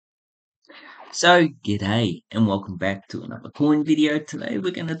So, g'day and welcome back to another coin video. Today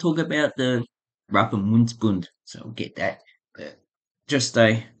we're going to talk about the Rappenmünzbund. So, we'll get that. But just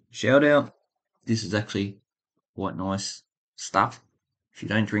a shout out. This is actually quite nice stuff. If you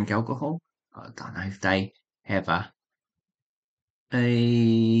don't drink alcohol, I don't know if they have a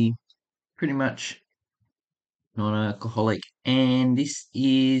pretty much non-alcoholic. And this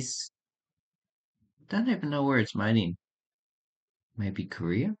is, don't even know where it's made in. Maybe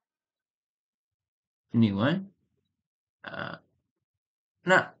Korea? Anyway,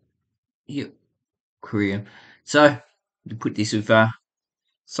 no, yeah, Korea. So, you put this with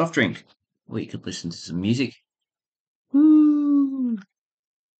soft drink, or you could listen to some music. Woo!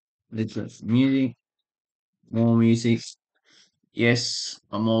 Listen to some music, more music. Yes,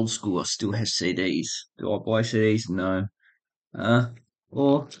 I'm old school. I still have CDs. Do I buy CDs? No. Uh,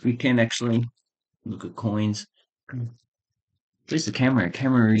 or we can actually look at coins. Where's the camera?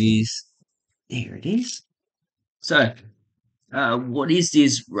 Camera is there. It is. So, what is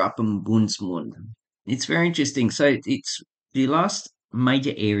this Rappenmünzbund? It's very interesting. So, it's the last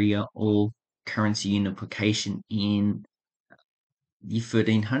major area of currency unification in the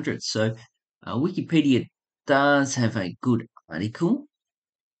 1300s. So Wikipedia does have a good article.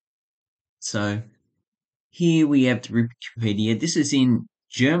 So here we have the Wikipedia. This is in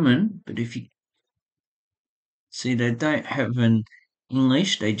German, but if you see, they don't have an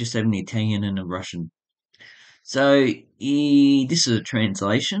English, they just have an Italian and a Russian. So this is a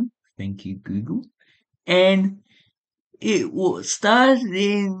translation. Thank you, Google. And it was started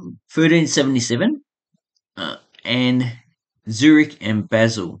in 1377 and Zurich and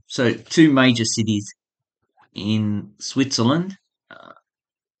Basel. So two major cities in Switzerland, uh,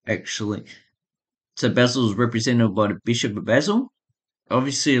 actually. So Basel is represented by the Bishop of Basel.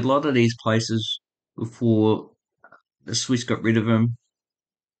 Obviously, a lot of these places, before the Swiss got rid of them,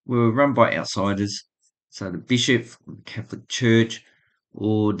 were run by outsiders. So the Bishop from the Catholic Church,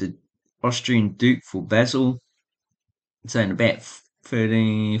 or the Austrian Duke for Basel. So in about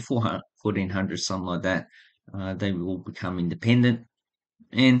 1400, something like that, they will become independent.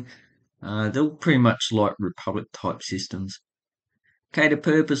 And they're pretty much like republic type systems. Okay, the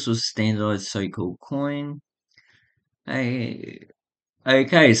purpose was standardized so-called coin. Okay,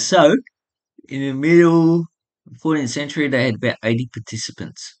 so in the middle 14th century, they had about 80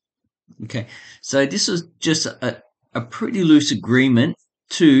 participants. Okay, so this was just a pretty loose agreement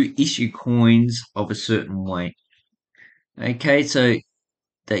to issue coins of a certain weight. Okay, so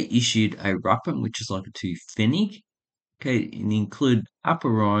they issued a Ruppen, which is like a 2 Pfennig. Okay, and include Upper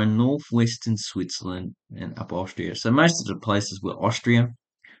Rhine, northwestern Switzerland, and Upper Austria. So most of the places were Austria.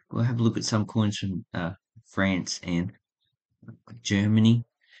 We'll have a look at some coins from France and Germany.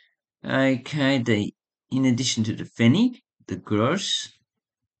 Okay, in addition to the Pfennig, the gross.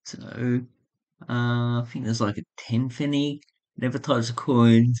 So I think there's like a 10 Pfennig. Whatever types of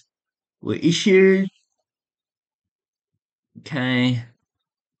coins were issued. Okay,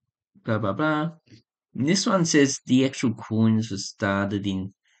 blah blah blah. And this one says the actual coins were started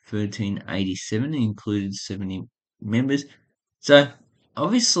in 1387 and included 70 members. So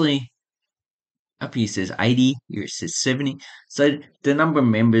obviously up here it says 80, here it says 70. So the number of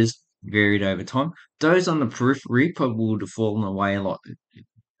members varied over time. Those on the periphery probably would have fallen away a lot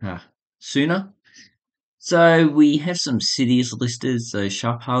sooner. So we have some cities listed. So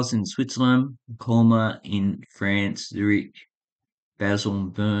Schaffhausen in Switzerland, Colmar in France, Zurich, Basel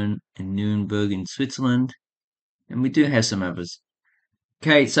and Bern, and Nuremberg in Switzerland. And we do have some others.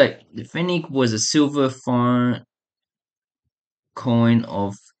 Okay, so the Pfennig was a silver fine coin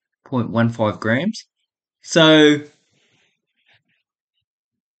of 0.15 grams. So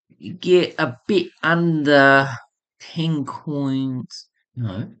you get a bit under 10 coins,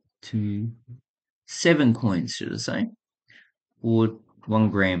 no, to 7 coins, should I say, or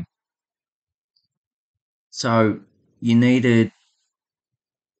 1 gram. So you needed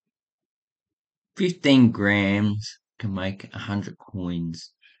 15 grams to make 100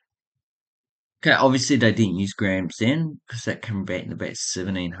 coins. Okay, obviously they didn't use grams then because that came about in about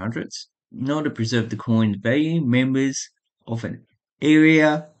 1700s. In order to preserve the coin's value, members of an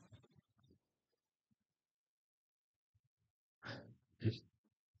area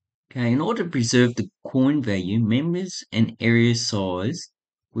Okay, in order to preserve the coin value, members and area size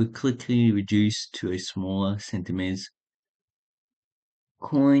were quickly reduced to a smaller centimeters.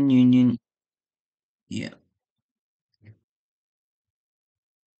 Coin union, yeah,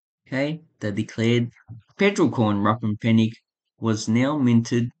 okay, they declared federal coin Rappenpfennig was now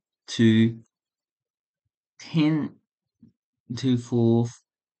minted to 10 to 4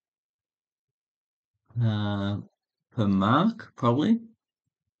 per mark, probably.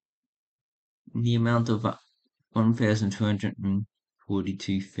 in the amount of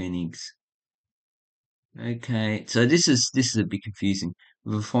 1,242 pfennigs. Okay, so this is a bit confusing.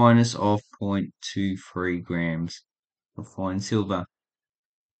 With a fineness of 0.23 grams of fine silver.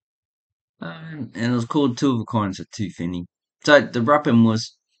 And it was called two of a kind, so 2 pfennig. So the Ruppen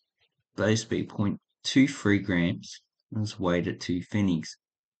was supposed to be 0.23 grams and was weighed at 2 pfennigs.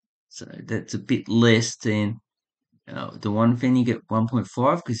 So that's a bit less than the 1 pfennig at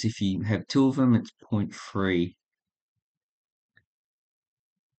 1.5, because if you have two of them, it's 0.3.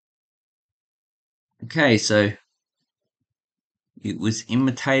 Okay, so it was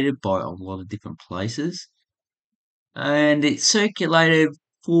imitated by a lot of different places, and it circulated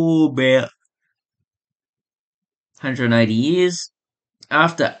for about 180 years.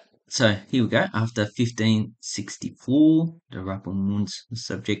 So here we go. After 1564, the Rappenmünzbund was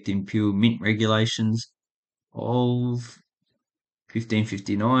subject to imperial mint regulations of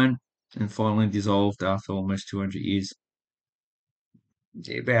 1559, and finally dissolved after almost 200 years.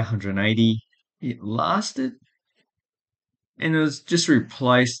 Yeah, about 180 it lasted, and it was just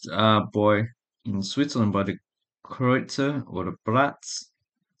replaced by in Switzerland by the Kreutzer or the Bratz.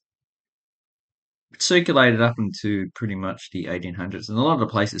 It circulated up into pretty much the 1800s, and a lot of the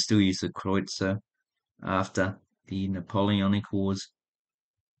places still use the Kreutzer after the Napoleonic Wars.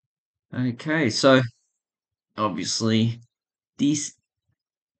 Okay, so obviously this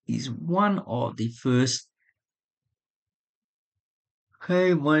is one of the first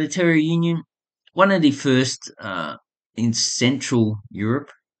monetary union, one of the first in Central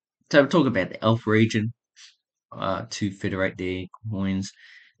Europe. So we'll talk about the Alp region to federate their coins.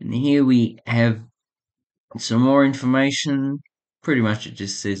 And here we have some more information. Pretty much it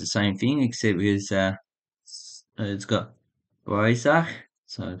just says the same thing, except it's got Breisach,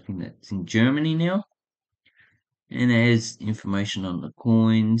 so I think that's in Germany now. And it has information on the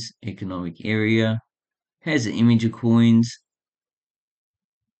coins, economic area, has an image of coins,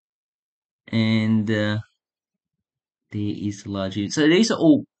 and there is a large unit. So these are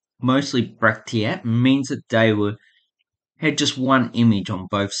all mostly Bracteat, means that they had just one image on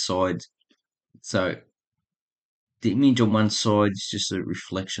both sides. So the image on one side is just a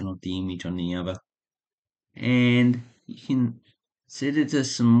reflection of the image on the other. And you can set it to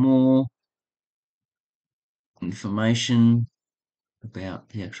some more information about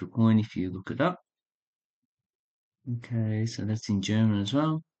the actual coin if you look it up. Okay, so that's in German as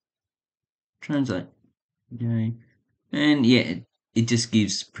well. Translate. Okay. And yeah, it just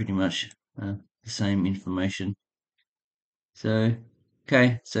gives pretty much the same information. So,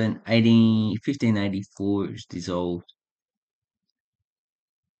 okay, so in 1584 it was dissolved.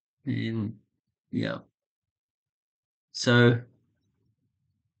 And yeah. So,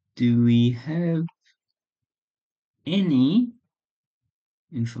 do we have any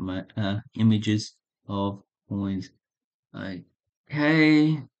images of coins?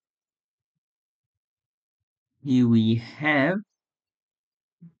 Okay. Here we have,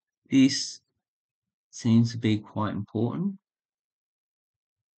 this seems to be quite important.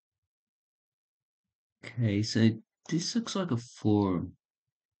 Okay, so this looks like a forum.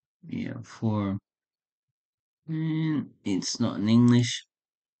 Yeah, forum. And it's not in English.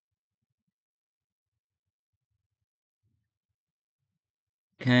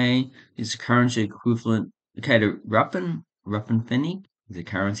 Okay, it's a currency equivalent. Okay, the Rappen Pfennig is a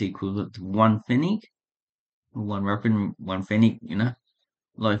currency equivalent to 1 pfennig. Or 1 Rappen, 1 pfennig,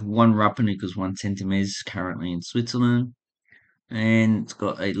 like 1 Rappen equals 1 centimeters currently in Switzerland. And it's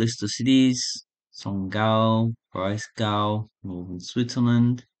got a list of cities: Songau, Breisgau, northern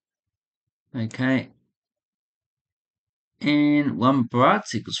Switzerland. Okay. And 1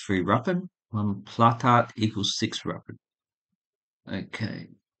 Bratz equals 3 Rappen. 1 Platat equals 6 Rappen. Okay.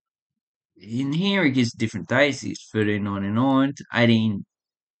 In here it gives different dates. It's 1399 to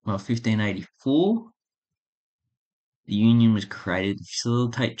 1584. The union was created to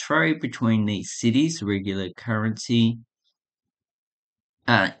facilitate trade between these cities, regular currency.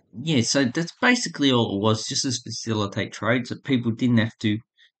 Yeah, so that's basically all it was, just to facilitate trade, so people didn't have to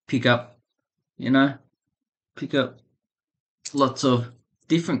pick up, you know, pick up lots of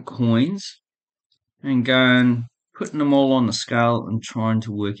different coins and go and putting them all on the scale and trying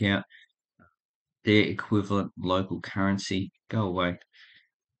to work out their equivalent local currency. Go away.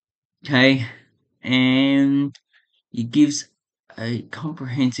 Okay, and it gives a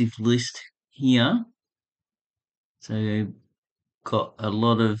comprehensive list here. So got a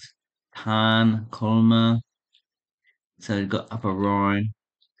lot of Tarn, Colmar. So you've got Upper Rhine.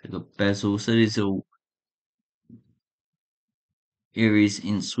 So you've got Basel. So these are all areas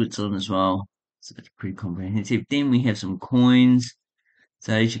in Switzerland as well. So it's pretty comprehensive. Then we have some coins.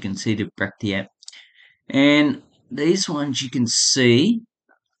 So as you can see, the Bracteate. And these ones you can see,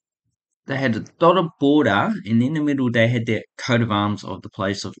 they had a dotted border, and in the middle they had their coat of arms of the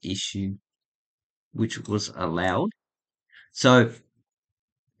place of issue, which was allowed. So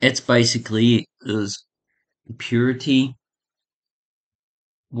it's basically it was purity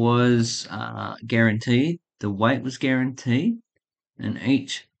was guaranteed, the weight was guaranteed, and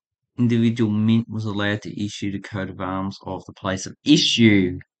each individual mint was allowed to issue the coat of arms of the place of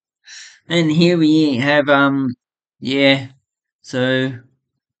issue. And here we have yeah, so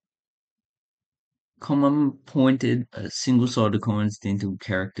common pointed single-sided coins, dental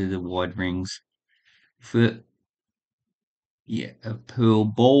character, the wide rings for pearl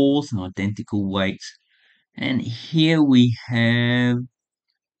balls and identical weights. And here we have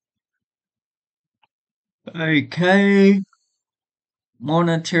okay,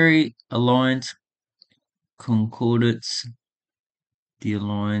 monetary alliance concordance, the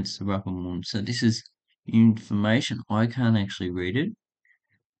alliance, the Rappenmünzbund. So this is information. I can't actually read it.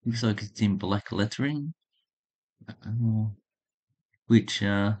 Looks like it's in black lettering, which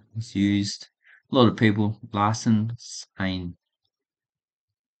is used. A lot of people, Larsen, Spain,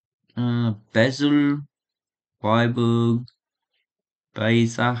 Basel, Freiburg,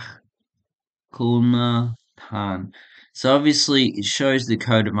 Breisach, Kulmer, Pan. So obviously it shows the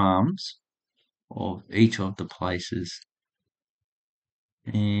coat of arms of each of the places.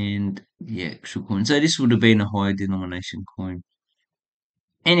 And yeah, actual coin. So this would have been a higher denomination coin.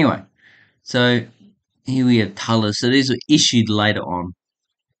 Anyway, so here we have thalers. So these were issued later on.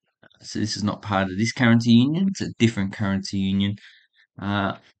 So this is not part of this currency union. It's a different currency union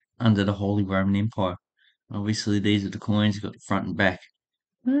uh, under the Holy Roman Empire. Obviously, these are the coins. You've got the front and back.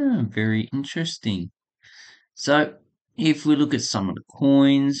 Very interesting. So if we look at some of the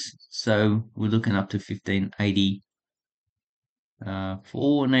coins, so we're looking up to 1580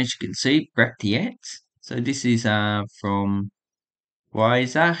 and as you can see, Bracteates. So this is from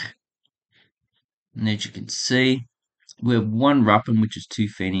Weizach, and as you can see, we have one Ruppen, which is two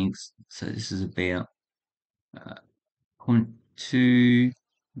Pfennigs. So this is about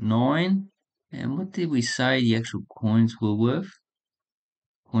 0.29. And what did we say the actual coins were worth?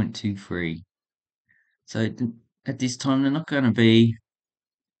 0.23. So at this time, they're not going to be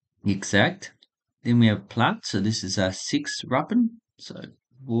exact. Then we have Platt. So this is a 6 Ruppen. So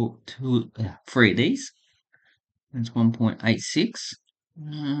three of these. That's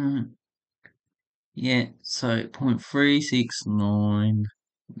 1.86. Yeah, so 0.369.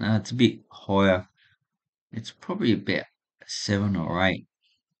 No, it's a bit higher. It's probably about 7 or 8.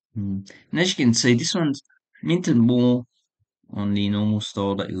 And as you can see, this one's minted more on the normal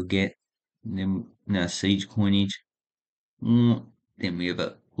style that you'll get. And then now siege coinage. Then we have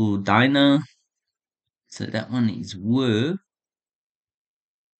a Uldina. So that one is worth.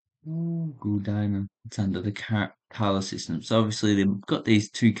 Uldina. It's under the color system. So obviously they've got these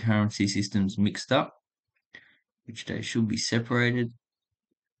two currency systems mixed up, which they should be separated.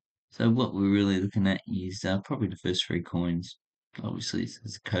 So what we're really looking at is probably the first three coins. Obviously, this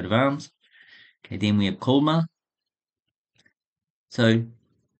is a coat of arms. Okay, then we have Colmar. So,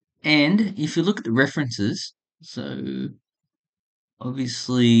 and if you look at the references, so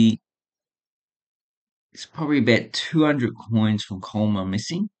obviously it's probably about 200 coins from Colmar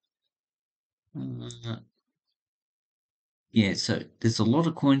missing. Yeah, so there's a lot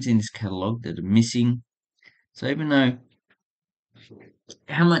of coins in this catalogue that are missing. So even though,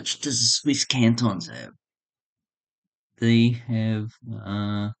 how much does the Swiss cantons have? They have,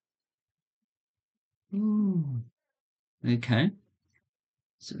 okay.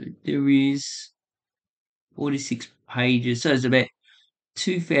 So there is 46 pages. So it's about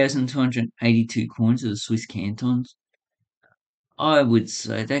 2,282 coins of the Swiss cantons. I would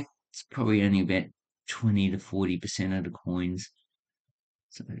say that's probably only about 20 to 40% of the coins.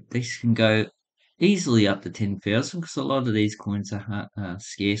 So these can go easily up to 10,000 because a lot of these coins are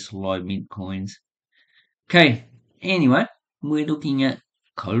scarce, low mint coins. Okay, anyway, we're looking at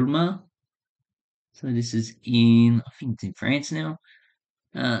Colmar. So this is I think it's in France now.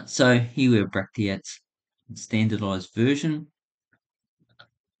 So here we have Bracteates, standardized version,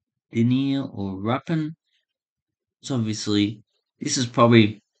 denier or Rappen. So obviously, this is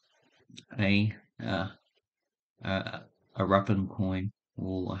probably a uh, a Rappen coin,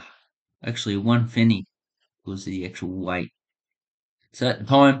 or actually 1 pfennig was the actual weight. So at the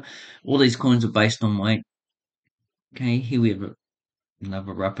time, all these coins are based on weight. Okay, here we have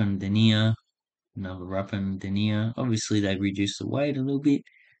another Rappen denier, another Rappen denier. Obviously, they reduced the weight a little bit.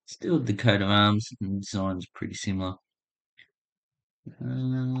 Still, the coat of arms and design is pretty similar.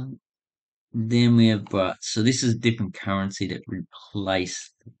 Then we have baht. So this is a different currency that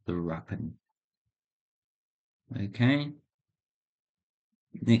replaced the Rappen. Okay.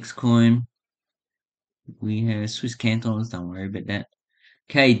 Next coin, we have Swiss cantons. Don't worry about that.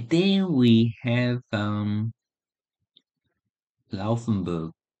 Okay, then we have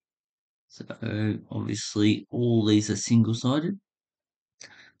Laufenburg. So obviously all these are single-sided.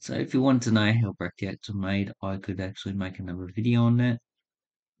 So if you want to know how brackets are made, I could actually make another video on that.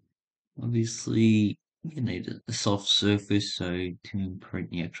 Obviously, you need a soft surface so to imprint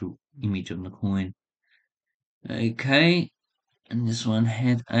the actual image on the coin. Okay, and this one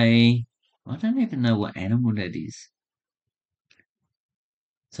had I don't even know what animal that is.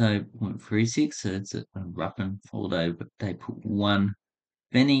 So 0.36, so it's a Rappen, although they put one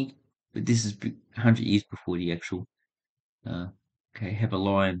penny, but this is 100 years before the actual. Okay, have a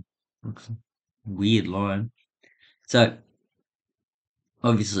lion. Looks weird lion. So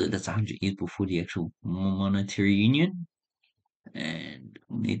obviously that's 100 years before the actual monetary union, and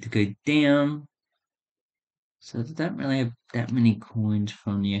we need to go down. So they don't really have that many coins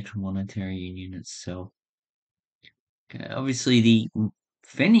from the actual monetary union itself. Okay, obviously the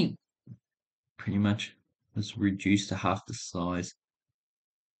penny pretty much was reduced to half the size,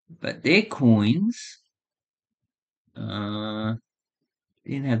 but their coins uh,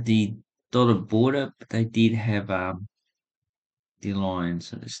 didn't have the dotted border, but they did have the line,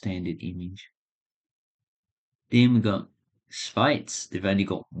 so the standard image. Then we got Schweiz. They've only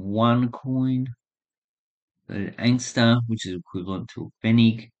got one coin. The Angster, which is equivalent to a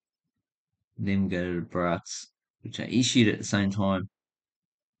Pfennig. Then we go to the Brats, which are issued at the same time,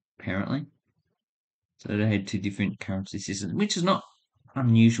 apparently. So they had two different currency systems, which is not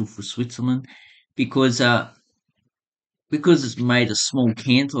unusual for Switzerland because it's made of small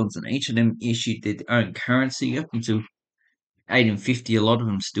cantons and each of them issued their own currency up until 1850. A lot of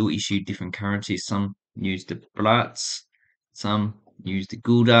them still issued different currencies. Some used the Brats, some used the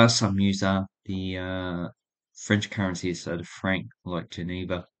Gulda, some used the French currency, so the franc, like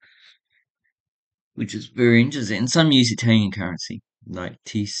Geneva, which is very interesting. And some use Italian currency, like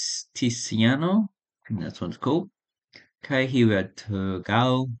Tiziano, and that's what it's called. Okay, here we had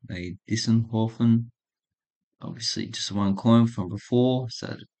Turgal, a Dissenhofen, obviously just one coin from before,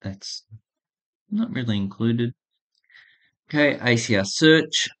 so that's not really included. Okay, ACR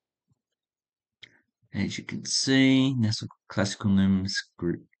search, as you can see, National Classical Numbers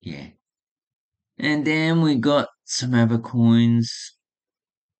Group, yeah. And then we got some other coins.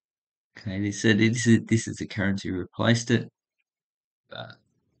 Okay, they said this is the currency replaced it, but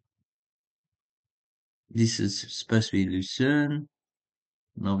this is supposed to be Lucerne,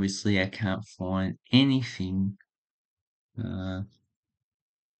 and obviously I can't find anything.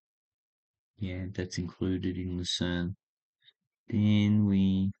 Yeah, that's included in Lucerne. Then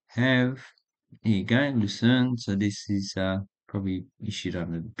we have, here you go, Lucerne. So this is probably issued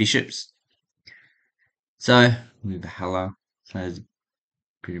under the bishops. So we have Halle, so it's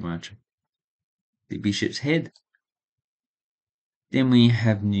pretty much the bishop's head. Then we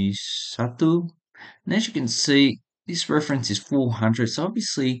have Nusatu. And as you can see, this reference is 400. So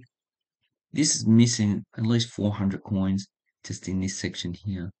obviously this is missing at least 400 coins just in this section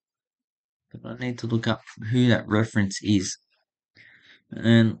here. But I need to look up who that reference is.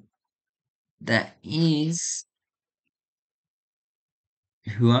 And that is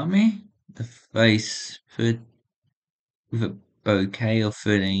Huame, the face with a bouquet of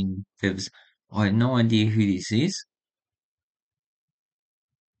 13 feathers. I have no idea who this is.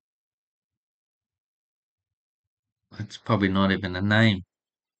 It's probably not even a name.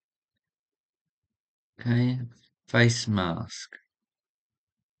 Okay, face mask.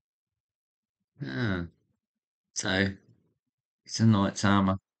 Ah, so it's a knight's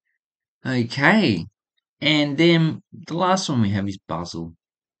armor. Okay, and then the last one we have is Basel.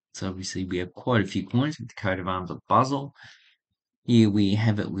 So obviously we have quite a few coins with the coat of arms of Basel. Here we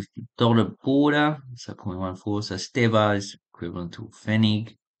have it with the dotted border, so 0.14. So Steva is equivalent to a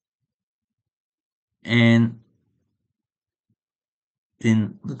Pfennig. And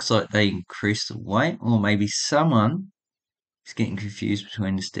then looks like they increased the weight, or maybe someone is getting confused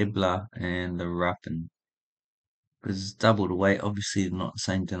between the Stebler and the Rappen. Because it's double the weight, obviously they're not the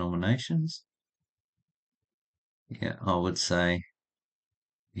same denominations. Yeah, I would say,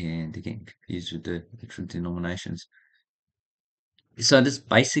 yeah, they're getting confused with the actual denominations. So that's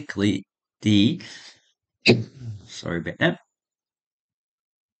basically the, sorry about that,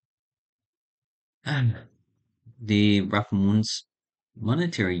 the Rappenmünzbund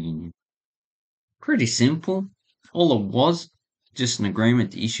monetary union. Pretty simple. All it was, just an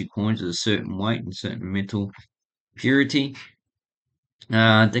agreement to issue coins of a certain weight and certain metal purity.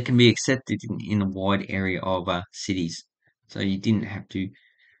 that can be accepted in a wide area of cities. So you didn't have to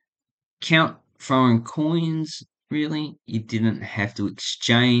count foreign coins, really. You didn't have to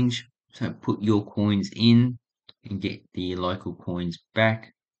exchange, so put your coins in and get the local coins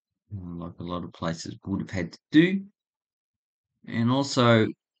back, like a lot of places would have had to do. And also,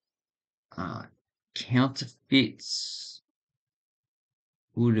 uh, counterfeits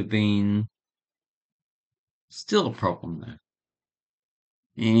would have been still a problem, though.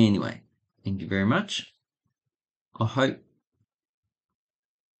 Anyway, thank you very much. I hope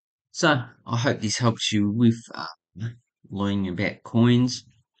So I hope this helps you with learning about coins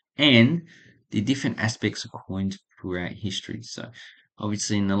and the different aspects of coins throughout history. So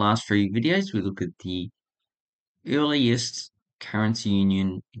obviously in the last three videos, we look at the earliest currency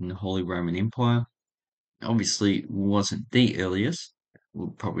union in the Holy Roman Empire. Obviously it wasn't the earliest, it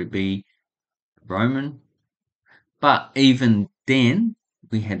would probably be Roman, but even then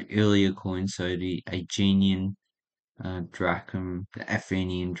we had earlier coins, so the Aegean drachm, the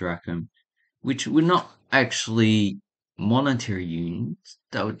Athenian drachm, which were not actually monetary unions.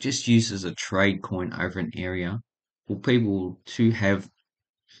 They were just used as a trade coin over an area for people to have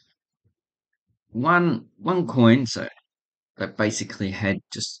one coin. So that basically had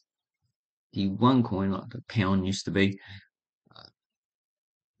just the one coin, like the pound used to be,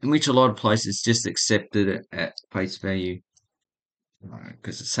 in which a lot of places just accepted it at face value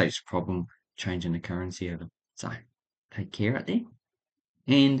because it saves problem changing the currency over. So take care out there,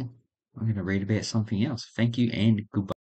 and I'm going to read about something else. Thank you and goodbye.